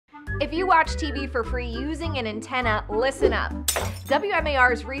If you watch TV for free using an antenna, listen up.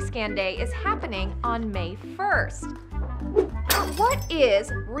 WMAR's Rescan Day is happening on May 1st. What is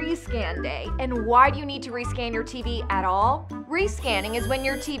Rescan Day, and why do you need to rescan your TV at all? Rescanning is when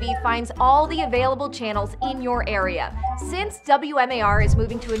your TV finds all the available channels in your area. Since WMAR is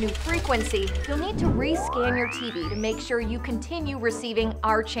moving to a new frequency, you'll need to rescan your TV to make sure you continue receiving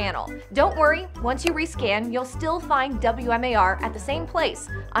our channel. Don't worry, once you rescan, you'll still find WMAR at the same place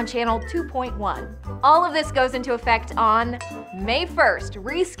on channel 2.1. All of this goes into effect on May 1st,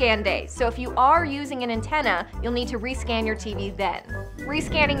 Rescan Day, so if you are using an antenna, you'll need to rescan your TV then.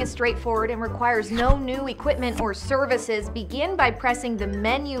 Rescanning is straightforward and requires no new equipment or services. Begin by pressing the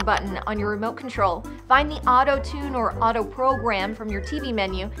menu button on your remote control, find the auto tune or auto program from your TV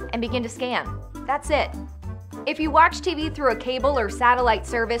menu, and begin to scan. That's it. If you watch TV through a cable or satellite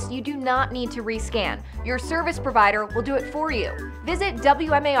service, you do not need to rescan. Your service provider will do it for you. Visit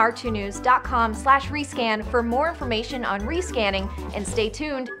WMAR2news.com/rescan for more information on rescanning, and stay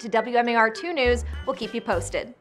tuned to WMAR 2 News. We'll keep you posted.